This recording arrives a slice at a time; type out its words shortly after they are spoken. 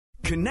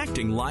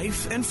Connecting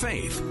life and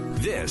faith.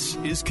 This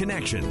is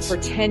Connections. For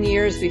 10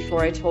 years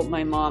before I told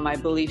my mom, I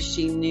believe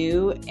she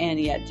knew and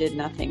yet did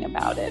nothing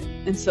about it.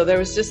 And so there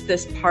was just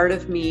this part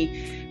of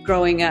me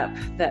growing up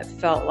that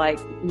felt like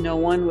no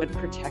one would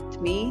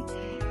protect me,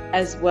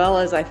 as well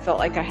as I felt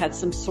like I had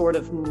some sort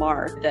of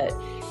mark that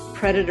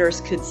predators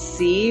could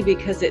see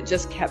because it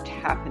just kept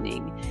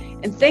happening.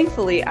 And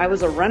thankfully, I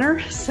was a runner,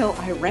 so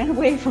I ran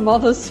away from all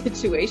those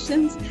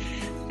situations.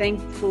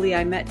 Thankfully,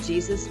 I met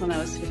Jesus when I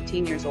was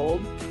 15 years old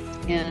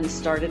and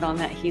started on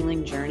that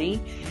healing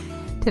journey.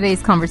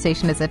 Today's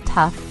conversation is a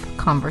tough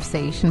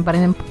conversation, but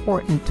an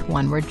important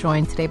one. We're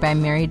joined today by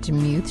Mary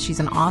DeMuth. She's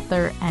an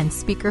author and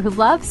speaker who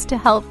loves to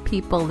help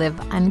people live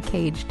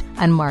uncaged,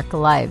 unmarked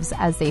lives.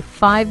 As a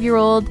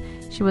 5-year-old,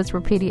 she was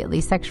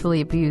repeatedly sexually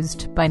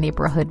abused by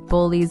neighborhood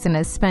bullies and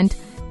has spent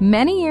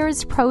many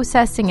years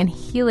processing and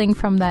healing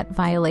from that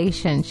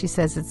violation. She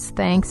says it's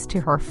thanks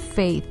to her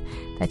faith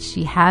that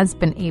she has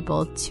been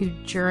able to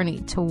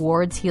journey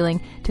towards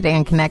healing. Today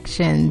on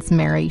Connections,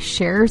 Mary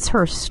shares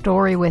her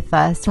story with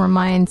us and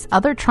reminds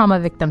other trauma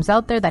victims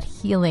out there that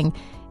healing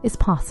is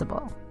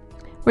possible.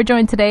 We're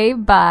joined today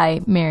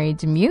by Mary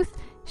DeMuth.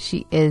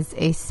 She is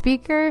a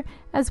speaker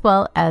as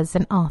well as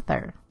an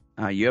author.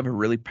 You have a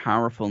really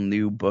powerful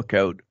new book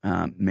out,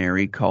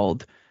 Mary,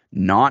 called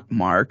Not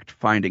Marked,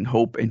 Finding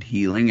Hope and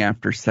Healing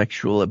After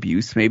Sexual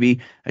Abuse. Maybe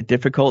a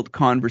difficult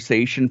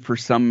conversation for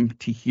some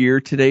to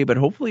hear today, but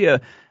hopefully a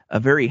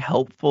very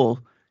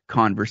helpful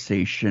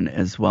conversation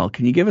as well.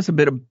 Can you give us a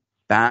bit of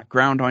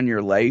background on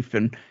your life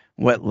and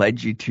what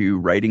led you to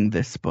writing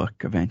this book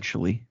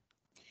eventually?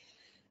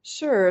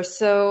 Sure.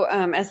 So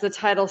as the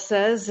title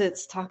says,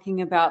 it's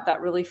talking about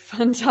that really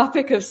fun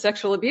topic of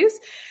sexual abuse.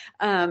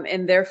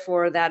 And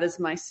therefore, that is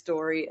my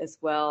story as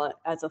well.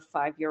 As a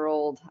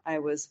 5-year-old, I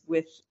was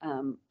with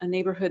a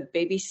neighborhood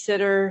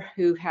babysitter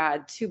who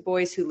had 2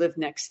 boys who lived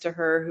next to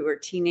her who were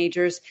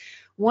teenagers.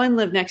 One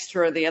lived next to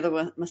her. The other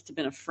one must have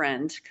been a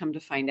friend, come to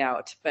find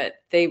out. But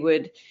they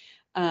would,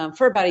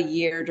 for about a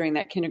year during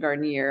that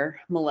kindergarten year,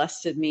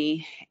 molested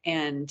me.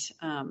 And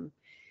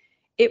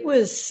it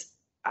was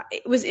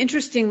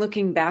interesting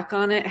looking back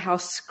on it, how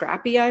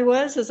scrappy I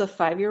was as a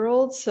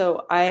 5-year-old.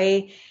 So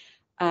I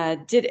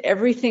did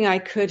everything I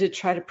could to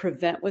try to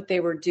prevent what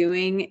they were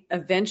doing.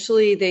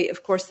 Eventually, they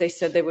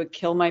said they would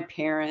kill my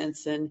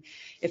parents, and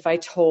if I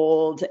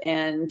told,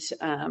 and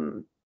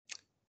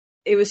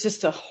it was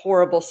just a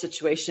horrible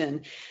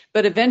situation.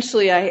 But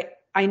eventually,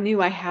 I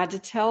knew I had to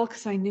tell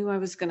because I knew I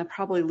was going to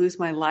probably lose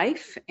my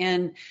life.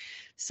 And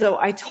so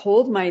I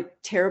told my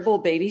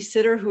terrible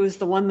babysitter, who was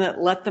the one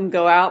that let them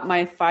go out.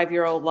 My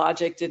 5-year-old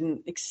logic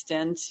didn't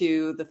extend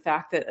to the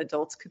fact that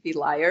adults could be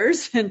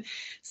liars. And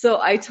so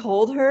I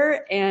told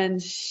her,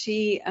 and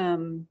she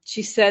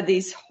said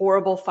these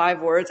horrible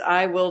 5 words,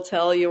 "I will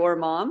tell your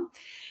mom."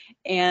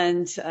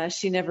 And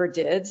she never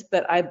did.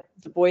 But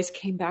the boys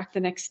came back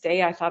the next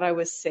day. I thought I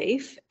was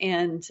safe.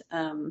 And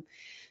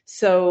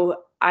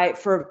so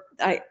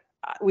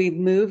we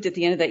moved at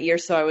the end of that year.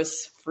 So I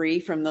was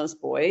free from those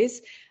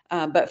boys.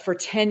 But for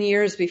 10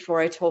 years before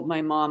I told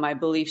my mom, I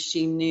believe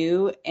she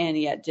knew and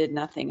yet did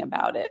nothing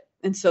about it.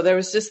 And so there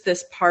was just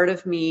this part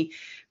of me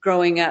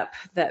growing up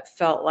that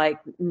felt like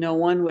no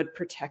one would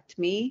protect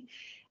me,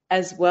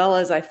 as well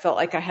as I felt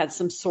like I had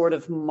some sort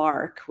of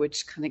mark,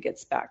 which kind of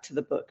gets back to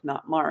the book,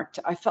 Not Marked.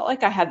 I felt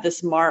like I had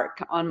this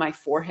mark on my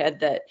forehead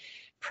that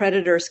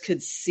predators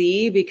could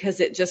see because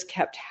it just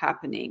kept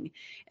happening.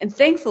 And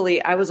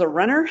thankfully, I was a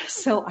runner,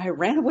 so I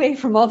ran away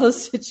from all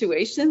those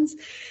situations.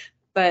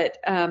 But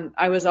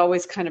I was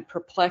always kind of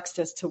perplexed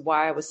as to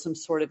why I was some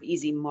sort of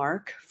easy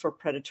mark for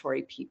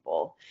predatory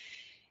people.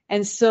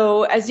 And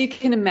so, as you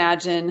can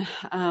imagine,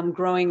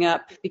 growing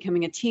up,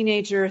 becoming a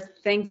teenager,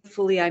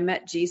 thankfully I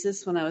met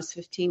Jesus when I was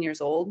 15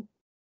 years old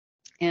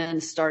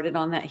and started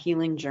on that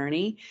healing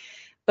journey.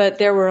 But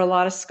there were a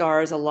lot of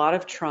scars, a lot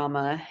of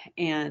trauma,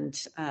 and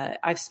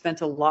I've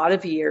spent a lot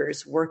of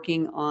years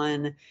working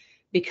on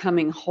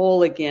becoming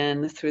whole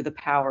again through the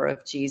power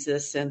of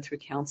Jesus and through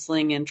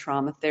counseling and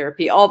trauma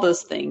therapy, all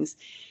those things.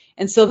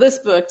 And so this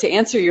book, to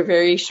answer your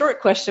very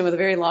short question with a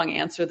very long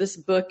answer, this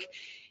book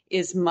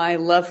is my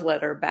love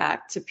letter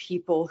back to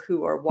people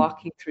who are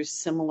walking through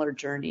similar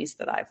journeys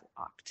that I've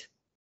walked.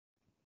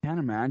 I can't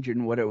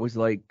imagine what it was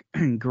like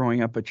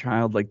growing up a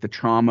child. Like, the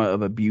trauma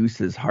of abuse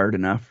is hard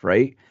enough,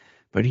 right?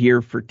 But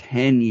here for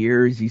 10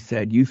 years, you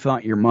said you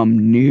thought your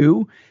mom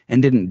knew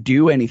and didn't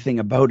do anything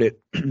about it.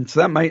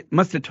 So that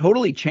must have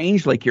totally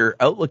changed, like, your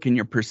outlook and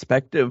your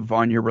perspective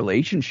on your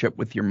relationship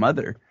with your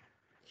mother.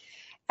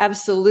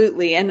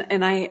 Absolutely. And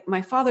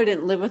my father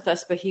didn't live with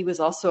us, but he was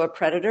also a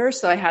predator.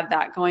 So I had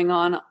that going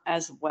on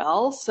as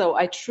well. So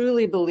I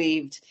truly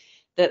believed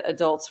that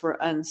adults were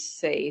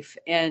unsafe.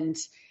 And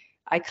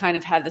I kind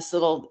of had this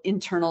little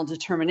internal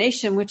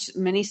determination, which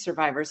many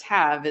survivors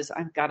have, is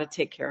I've got to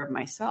take care of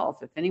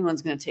myself. If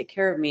anyone's going to take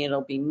care of me,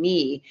 it'll be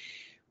me,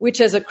 which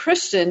as a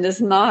Christian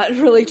does not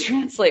really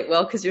translate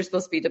well because you're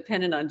supposed to be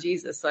dependent on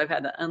Jesus. So I've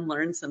had to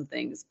unlearn some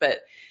things.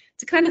 But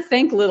to kind of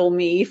thank little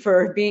me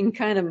for being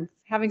kind of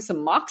having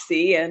some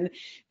moxie and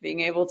being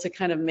able to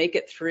kind of make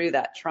it through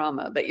that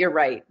trauma. But you're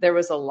right. There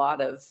was a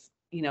lot of,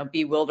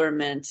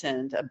 bewilderment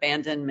and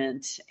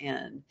abandonment,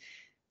 and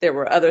there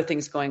were other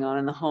things going on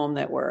in the home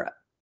that were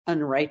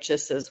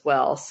unrighteous as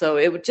well. So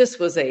it just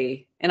was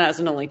and I was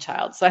an only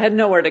child, so I had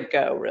nowhere to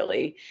go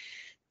really.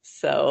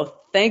 So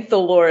thank the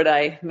Lord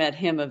I met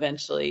him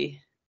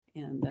eventually.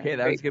 And okay,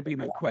 that was going to be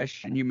my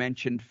question. You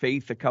mentioned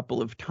faith a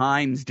couple of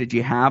times. Did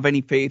you have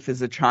any faith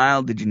as a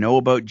child? Did you know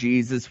about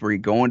Jesus? Were you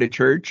going to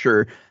church,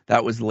 or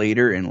that was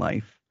later in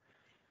life?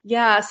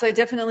 Yeah, so I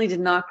definitely did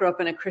not grow up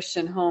in a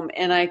Christian home,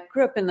 and I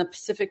grew up in the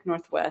Pacific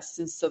Northwest,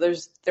 and so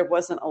there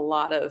wasn't a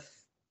lot of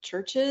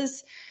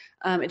churches.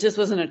 It just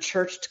wasn't a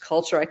churched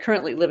culture. I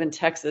currently live in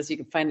Texas.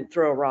 You can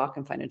throw a rock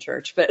and find a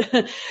church.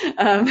 But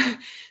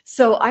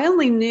so I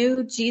only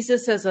knew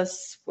Jesus as a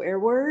swear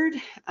word.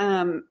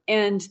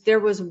 And there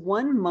was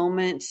one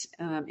moment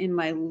in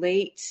my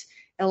late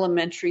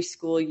elementary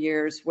school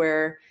years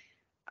where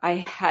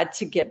I had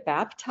to get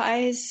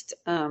baptized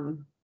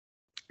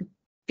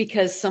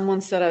because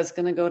someone said I was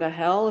going to go to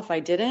hell if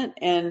I didn't.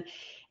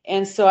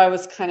 And so I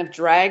was kind of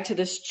dragged to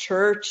this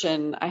church,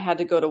 and I had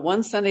to go to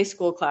one Sunday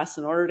school class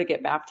in order to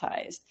get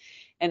baptized.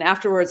 And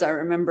afterwards, I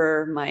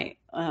remember my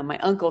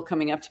uncle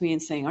coming up to me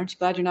and saying, "Aren't you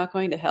glad you're not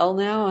going to hell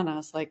now?" And I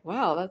was like,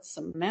 "Wow, that's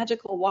some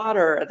magical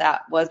water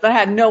that was." But I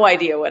had no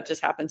idea what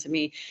just happened to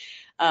me.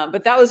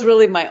 But that was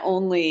really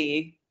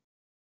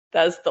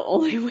that's the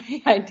only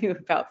way I knew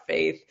about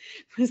faith,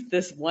 was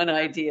this one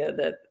idea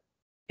that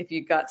if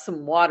you got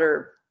some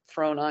water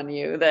thrown on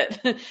you,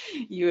 that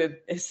you have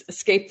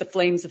escaped the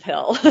flames of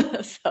hell.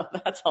 So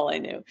that's all I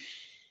knew.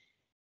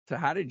 So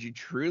how did you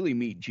truly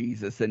meet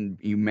Jesus? And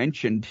you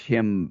mentioned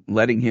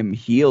letting him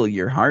heal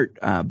your heart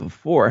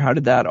before. How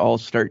did that all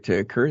start to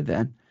occur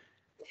then?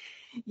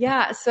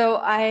 Yeah, so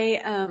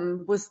I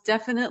was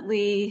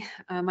definitely,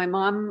 my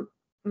mom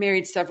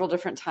married several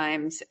different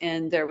times,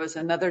 and there was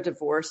another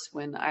divorce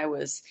when I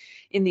was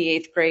in the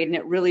 8th grade, and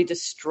it really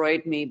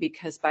destroyed me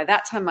because by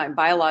that time my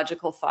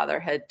biological father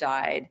had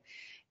died.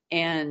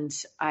 And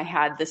I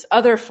had this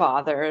other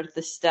father,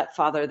 the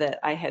stepfather that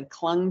I had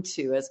clung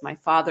to as my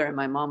father, and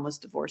my mom was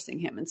divorcing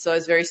him. And so I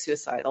was very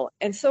suicidal.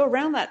 And so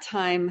around that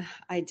time,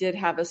 I did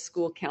have a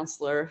school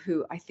counselor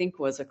who I think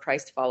was a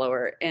Christ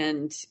follower.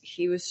 And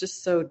he was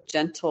just so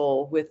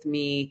gentle with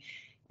me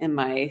and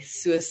my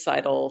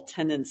suicidal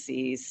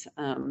tendencies.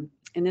 And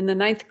in the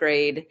 9th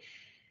grade,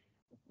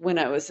 when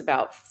I was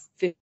about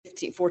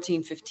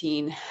 14,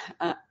 15,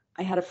 I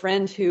had a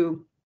friend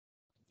who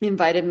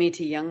invited me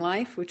to Young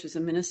Life, which is a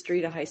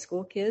ministry to high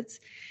school kids.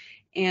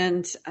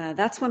 And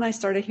that's when I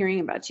started hearing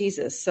about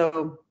Jesus.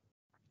 So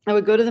I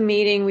would go to the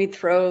meeting, we'd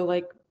throw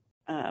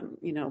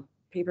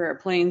paper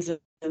airplanes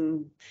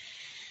and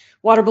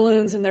water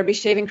balloons, and there'd be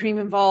shaving cream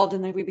involved,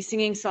 and then we'd be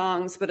singing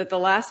songs. But at the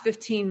last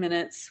 15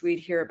 minutes, we'd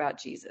hear about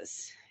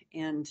Jesus.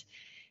 And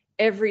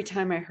every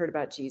time I heard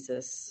about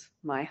Jesus,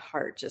 my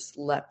heart just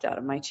leapt out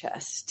of my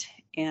chest.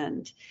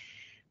 And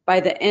by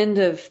the end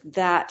of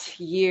that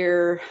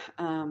year,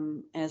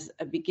 as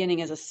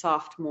a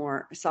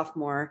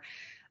sophomore,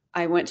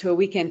 I went to a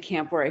weekend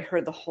camp where I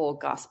heard the whole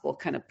gospel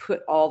kind of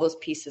all those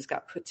pieces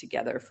got put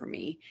together for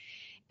me.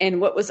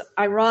 And what was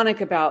ironic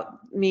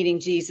about meeting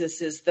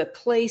Jesus is the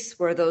place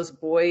where those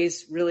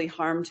boys really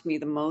harmed me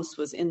the most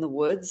was in the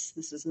woods.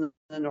 This is in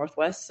the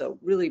Northwest, so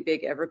really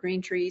big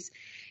evergreen trees.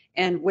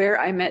 And where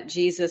I met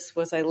Jesus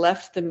was I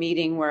left the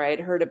meeting where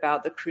I'd heard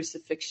about the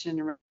crucifixion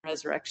and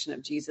resurrection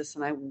of Jesus,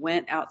 and I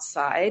went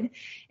outside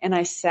and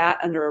I sat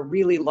under a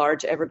really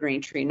large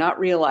evergreen tree, not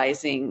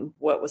realizing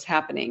what was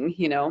happening,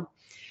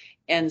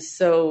 And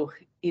so,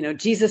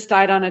 Jesus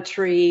died on a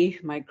tree.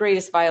 My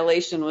greatest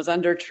violation was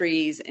under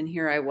trees. And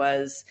here I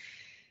was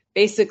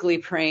basically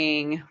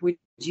praying, would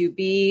you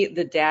be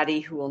the daddy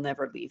who will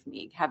never leave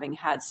me, having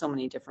had so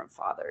many different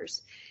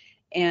fathers?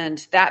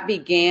 And that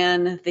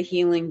began the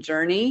healing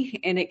journey,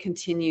 and it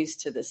continues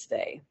to this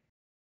day.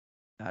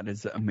 That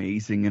is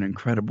amazing and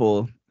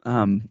incredible.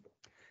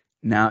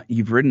 Now,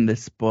 you've written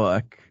this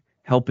book,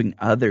 helping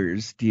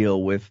others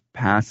deal with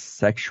past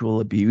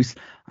sexual abuse.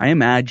 I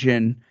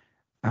imagine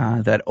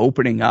that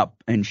opening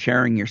up and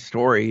sharing your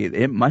story,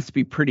 it must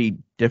be pretty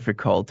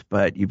difficult,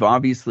 but you've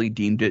obviously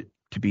deemed it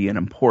to be an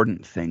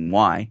important thing.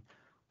 Why?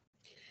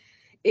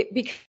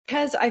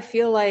 Because I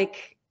feel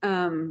like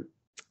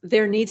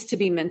there needs to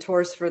be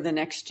mentors for the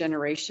next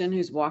generation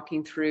who's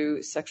walking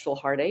through sexual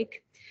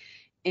heartache.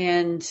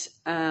 And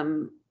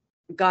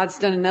God's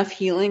done enough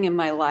healing in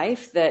my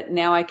life that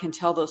now I can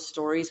tell those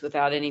stories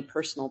without any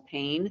personal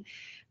pain.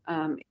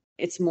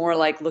 It's more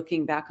like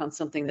looking back on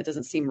something that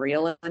doesn't seem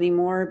real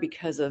anymore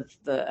because of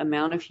the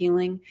amount of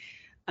healing.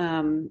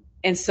 And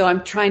so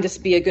I'm trying to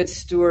be a good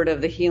steward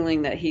of the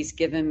healing that he's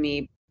given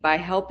me by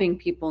helping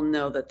people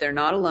know that they're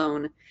not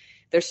alone.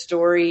 Their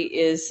story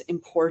is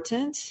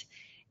important.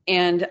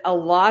 And a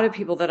lot of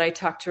people that I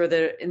talk to that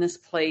are in this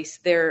place,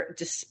 they're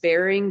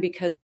despairing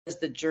because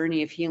the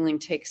journey of healing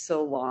takes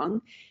so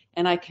long.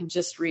 And I can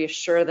just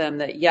reassure them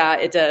that, yeah,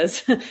 it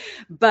does,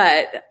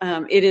 but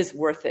it is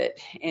worth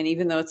it. And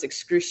even though it's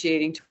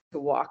excruciating to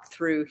walk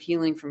through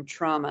healing from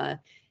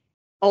trauma,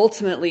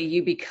 ultimately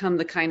you become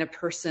the kind of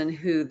person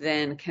who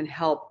then can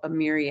help a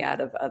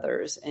myriad of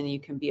others, and you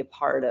can be a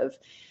part of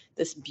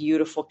this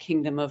beautiful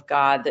kingdom of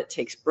God that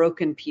takes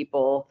broken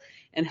people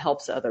and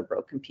helps other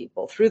broken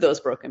people through those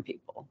broken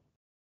people.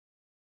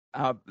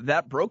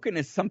 That broken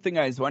is something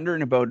I was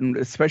wondering about, and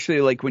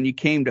especially like when you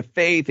came to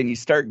faith and you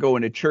start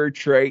going to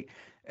church, right?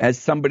 As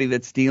somebody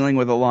that's dealing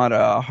with a lot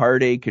of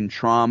heartache and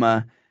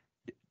trauma,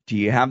 do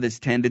you have this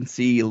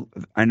tendency?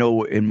 I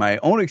know in my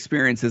own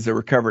experience as a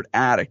recovered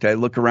addict, I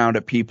look around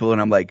at people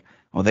and I'm like,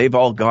 oh, they've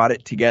all got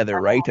it together,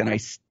 right? And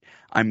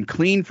I'm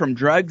clean from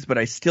drugs, but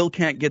I still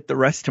can't get the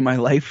rest of my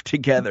life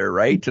together,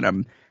 right? And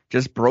I'm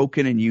just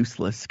broken and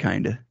useless,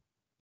 kind of.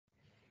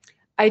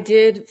 I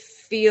did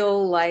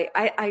feel like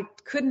I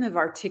couldn't have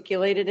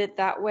articulated it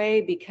that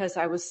way because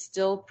I was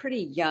still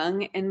pretty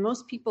young. And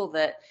most people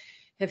that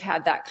have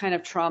had that kind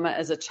of trauma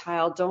as a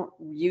child don't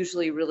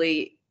usually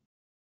really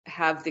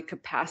have the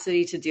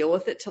capacity to deal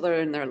with it till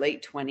they're in their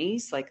late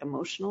 20s, like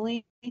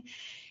emotionally.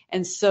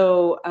 And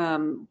so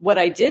what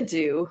I did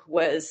do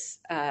was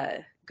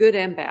good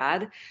and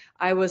bad.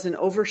 I was an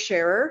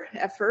oversharer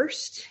at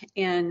first.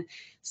 And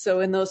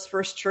so in those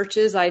first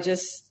churches, I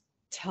just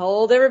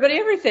told everybody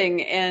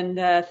everything.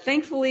 And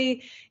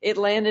thankfully, it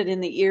landed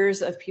in the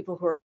ears of people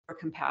who are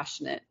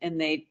compassionate. And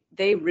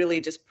they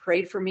really just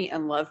prayed for me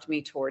and loved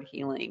me toward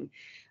healing.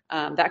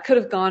 That could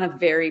have gone a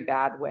very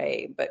bad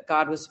way, but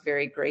God was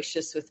very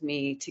gracious with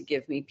me to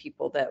give me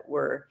people that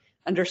were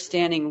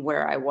understanding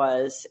where I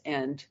was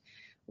and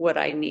what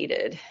I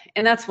needed.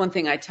 And that's one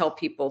thing I tell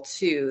people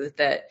too,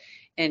 that,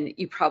 and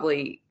you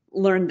probably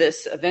learned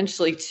this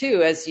eventually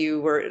too, as you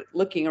were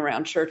looking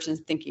around church and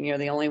thinking you're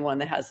the only one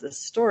that has this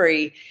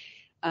story.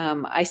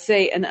 I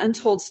say an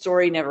untold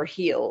story never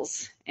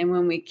heals. And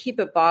when we keep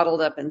it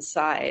bottled up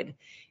inside,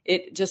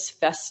 it just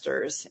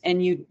festers,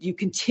 and you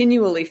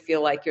continually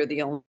feel like you're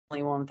the only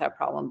one with that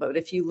problem. But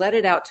if you let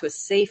it out to a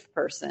safe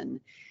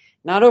person,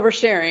 not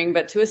oversharing,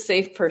 but to a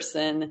safe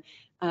person,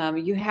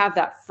 you have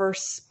that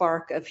first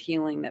spark of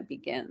healing that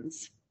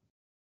begins.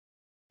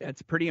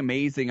 It's pretty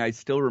amazing. I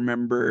still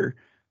remember,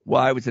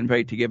 well, I was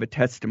invited to give a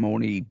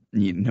testimony,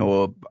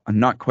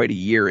 not quite a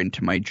year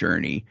into my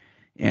journey.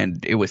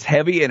 And it was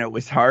heavy and it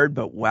was hard,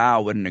 but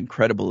wow, what an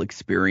incredible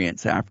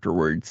experience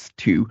afterwards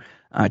to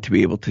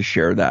be able to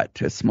share that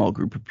to a small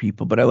group of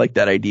people. But I like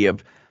that idea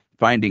of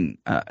finding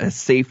a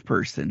safe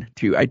person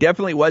too. I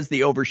definitely was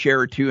the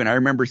oversharer too. And I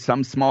remember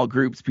some small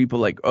groups, people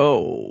like,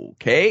 oh,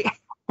 okay.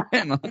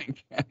 And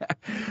like,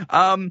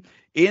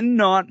 in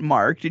Not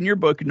Marked, in your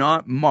book,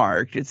 Not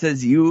Marked, it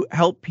says you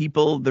help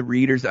people, the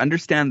readers,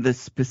 understand the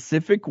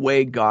specific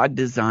way God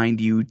designed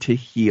you to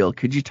heal.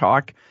 Could you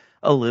talk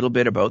a little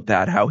bit about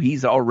that, how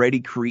he's already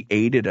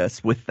created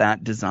us with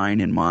that design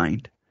in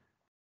mind?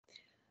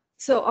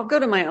 So I'll go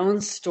to my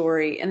own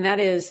story, and that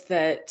is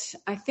that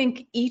I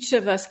think each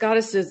of us, God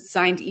has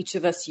designed each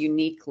of us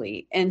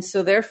uniquely. And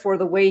so therefore,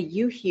 the way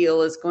you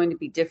heal is going to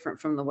be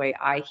different from the way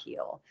I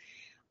heal.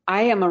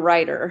 I am a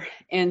writer.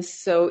 And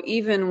so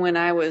even when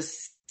I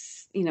was,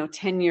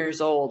 10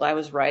 years old, I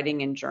was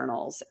writing in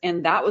journals.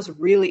 And that was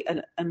really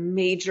a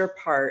major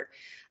part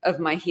of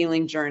my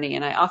healing journey.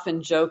 And I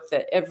often joke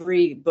that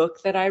every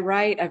book that I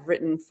write, I've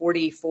written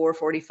 44,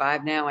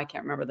 45 now, I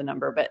can't remember the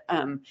number, but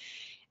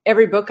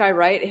every book I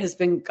write has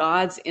been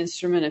God's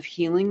instrument of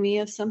healing me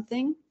of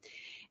something.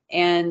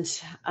 And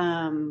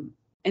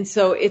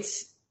so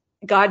it's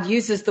God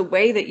uses the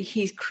way that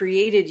he's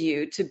created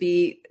you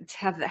to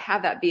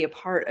have that be a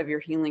part of your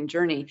healing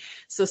journey.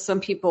 So some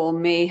people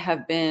may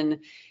have been,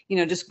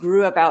 just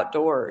grew up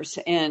outdoors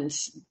and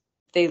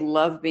they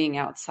love being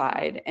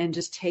outside, and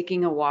just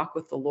taking a walk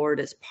with the Lord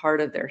is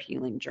part of their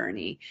healing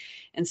journey.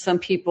 And some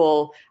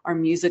people are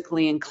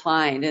musically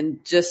inclined,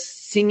 and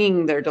just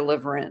singing their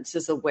deliverance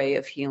is a way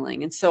of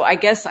healing. And so I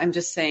guess I'm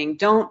just saying,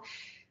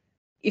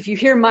 if you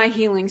hear my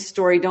healing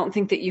story, don't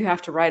think that you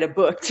have to write a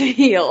book to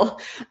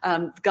heal.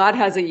 God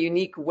has a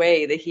unique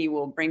way that he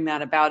will bring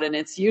that about, and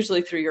it's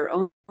usually through your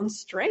own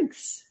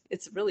strengths.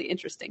 It's really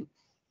interesting.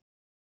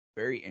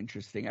 Very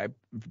interesting. I've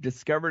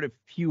discovered a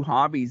few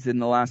hobbies in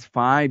the last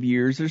 5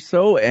 years or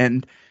so,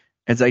 and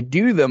as I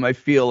do them, I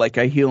feel like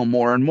I heal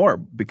more and more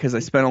because I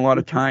spend a lot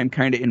of time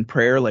kind of in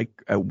prayer. Like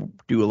I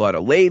do a lot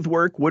of lathe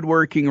work,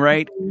 woodworking,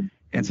 right? Mm-hmm.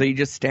 And so you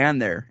just stand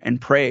there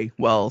and pray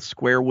while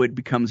square wood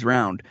becomes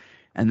round.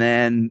 And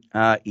then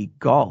eat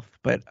golf,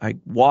 but I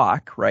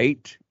walk,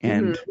 right?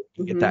 And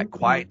get that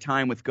quiet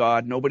time with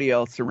God, nobody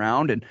else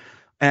around.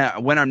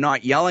 And when I'm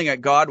not yelling at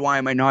God, why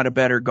am I not a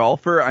better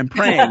golfer? I'm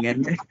praying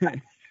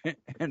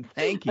and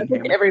thanking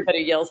him. Everybody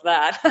yells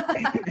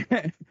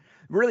that.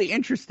 Really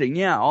interesting.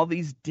 Yeah, all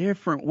these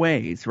different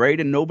ways, right?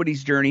 And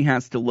nobody's journey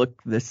has to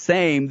look the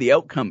same. The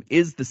outcome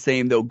is the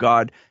same, though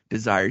God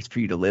desires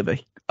for you to live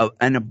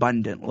an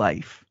abundant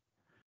life.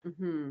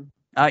 Mm-hmm.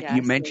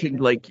 You mentioned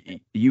like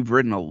you've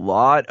written a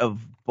lot of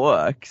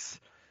books.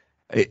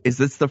 Is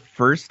this the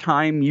first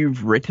time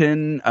you've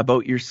written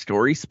about your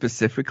story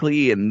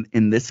specifically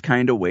in this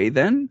kind of way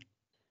then?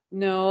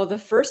 No, the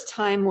first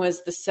time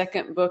was the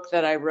second book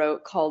that I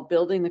wrote called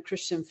Building the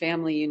Christian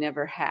Family You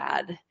Never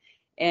Had.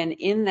 And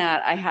in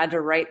that, I had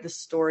to write the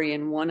story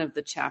in one of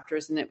the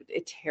chapters, and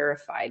it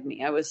terrified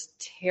me. I was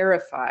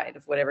terrified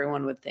of what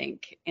everyone would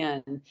think,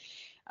 and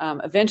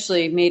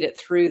eventually made it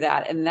through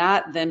that. And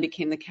that then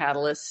became the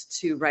catalyst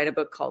to write a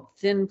book called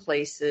Thin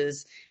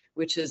Places,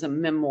 which is a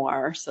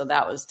memoir. So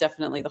that was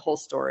definitely the whole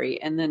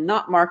story. And then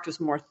Not Marked was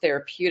more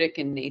therapeutic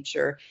in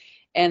nature.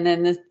 And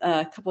then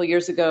a couple of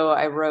years ago,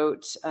 I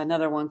wrote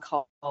another one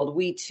called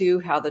We Too,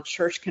 How the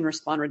Church Can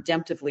Respond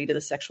Redemptively to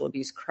the Sexual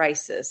Abuse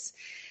Crisis.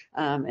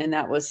 And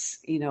that was,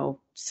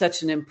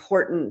 such an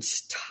important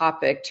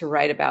topic to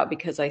write about,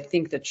 because I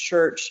think the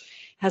church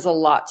has a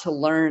lot to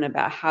learn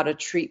about how to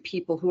treat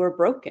people who are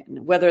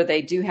broken, whether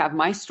they do have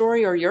my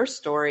story or your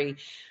story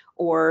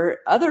or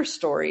other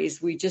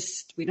stories. We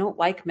don't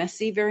like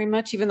messy very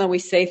much, even though we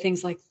say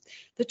things like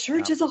the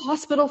church is a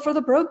hospital for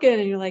the broken.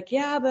 And you're like,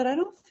 yeah, but I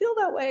don't feel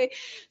that way.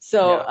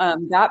 So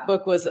that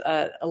book was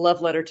a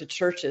love letter to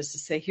churches to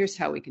say, here's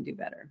how we can do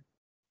better.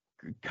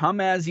 Come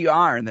as you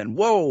are, and then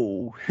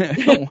whoa,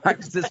 why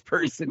is this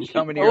person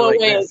coming here like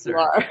this?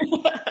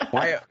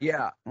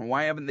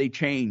 Why haven't they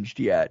changed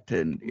yet?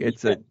 And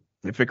it's a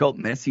difficult,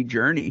 messy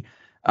journey.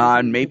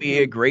 And maybe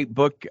a great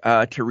book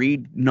to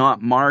read,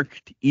 Not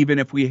Marked, even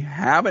if we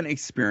haven't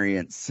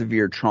experienced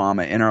severe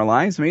trauma in our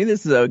lives. Maybe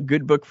this is a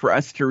good book for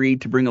us to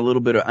read to bring a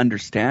little bit of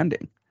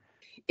understanding.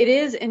 It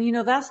is, and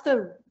that's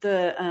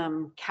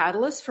the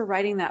catalyst for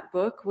writing that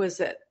book, was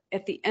that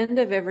at the end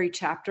of every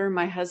chapter,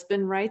 my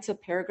husband writes a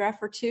paragraph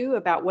or two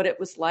about what it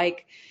was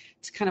like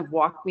to kind of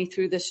walk me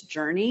through this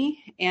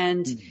journey.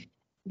 And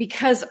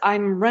because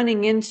I'm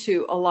running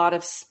into a lot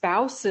of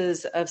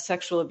spouses of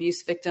sexual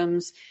abuse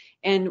victims,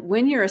 and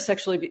when you're a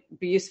sexual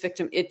abuse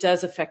victim, it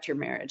does affect your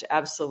marriage.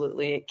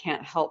 Absolutely. It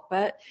can't help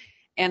but.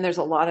 And there's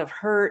a lot of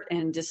hurt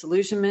and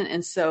disillusionment.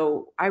 And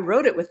so I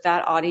wrote it with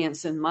that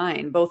audience in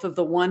mind, both of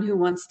the one who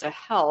wants to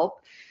help,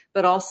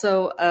 but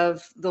also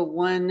of the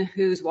one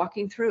who's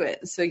walking through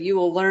it. So you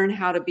will learn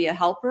how to be a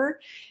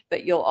helper,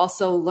 but you'll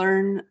also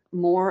learn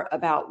more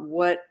about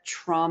what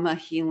trauma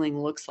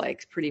healing looks like.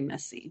 It's pretty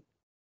messy.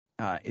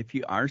 If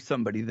you are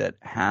somebody that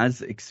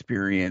has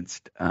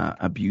experienced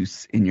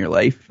abuse in your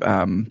life,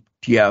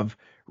 do you have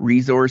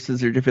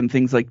resources or different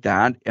things like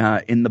that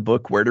in the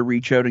book, where to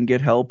reach out and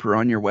get help, or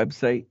on your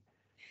website?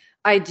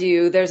 I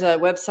do. There's a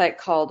website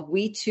called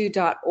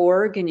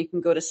we2.org, and you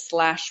can go to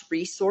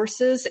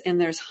 /resources,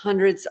 and there's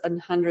hundreds and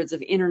hundreds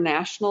of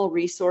international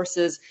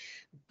resources,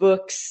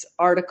 books,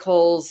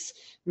 articles,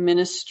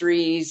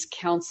 ministries,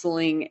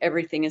 counseling,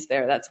 everything is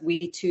there. That's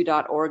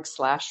we2.org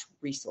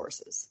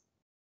 /resources.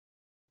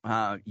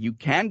 You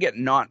can get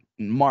Not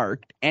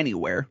Marked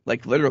anywhere,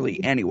 like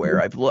literally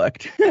anywhere. I've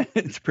looked.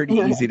 It's pretty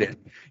easy to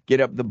get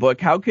up the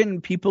book. How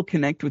can people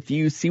connect with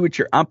you, see what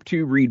you're up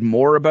to, read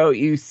more about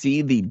you,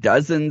 see the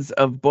dozens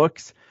of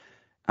books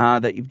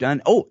that you've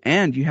done? Oh,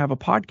 and you have a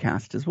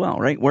podcast as well,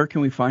 right? Where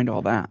can we find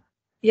all that?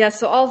 Yeah,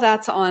 so all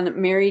that's on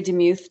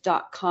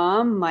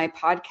marydemuth.com. My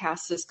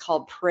podcast is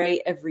called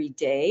Pray Every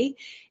Day.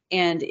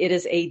 And it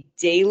is a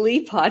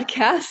daily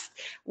podcast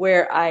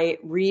where I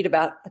read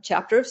about a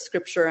chapter of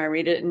scripture. I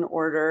read it in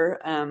order.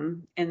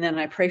 And then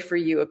I pray for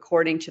you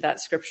according to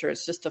that scripture.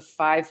 It's just a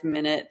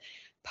 5-minute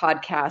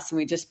podcast, and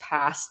we just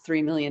passed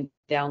 3 million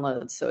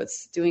downloads. So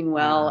it's doing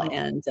well. Wow.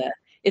 And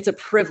it's a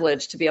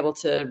privilege to be able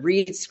to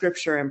read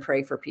scripture and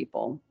pray for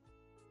people.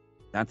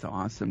 That's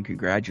awesome.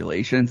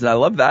 Congratulations. I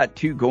love that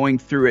too, going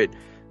through it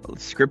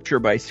scripture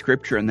by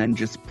scripture and then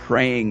just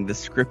praying the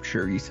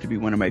scripture used to be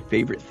one of my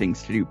favorite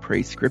things to do,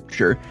 pray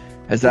scripture.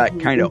 Has that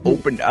kind of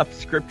opened up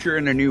scripture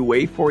in a new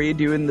way for you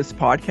doing this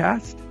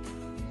podcast?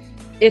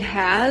 It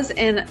has,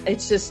 and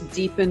it's just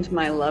deepened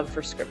my love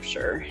for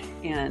scripture.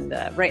 And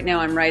right now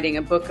I'm writing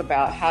a book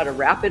about how to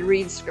rapid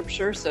read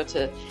scripture, so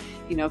to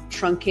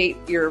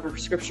truncate your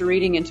scripture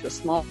reading into a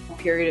small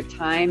period of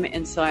time.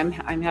 And so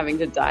I'm having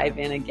to dive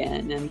in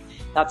again, and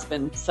that's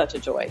been such a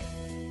joy.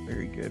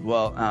 Very good.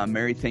 Well,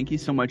 Mary, thank you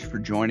so much for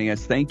joining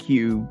us. Thank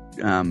you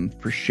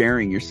for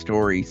sharing your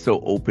story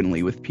so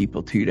openly with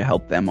people too, to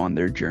help them on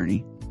their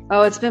journey.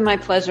 Oh, it's been my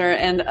pleasure.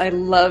 And I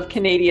love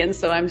Canadians,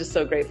 so I'm just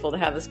so grateful to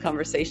have this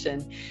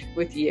conversation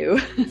with you.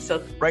 So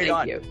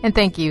thank you. And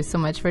thank you so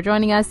much for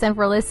joining us and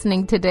for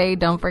listening today.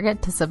 Don't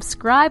forget to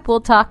subscribe.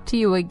 We'll talk to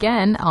you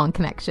again on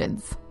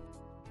Connections.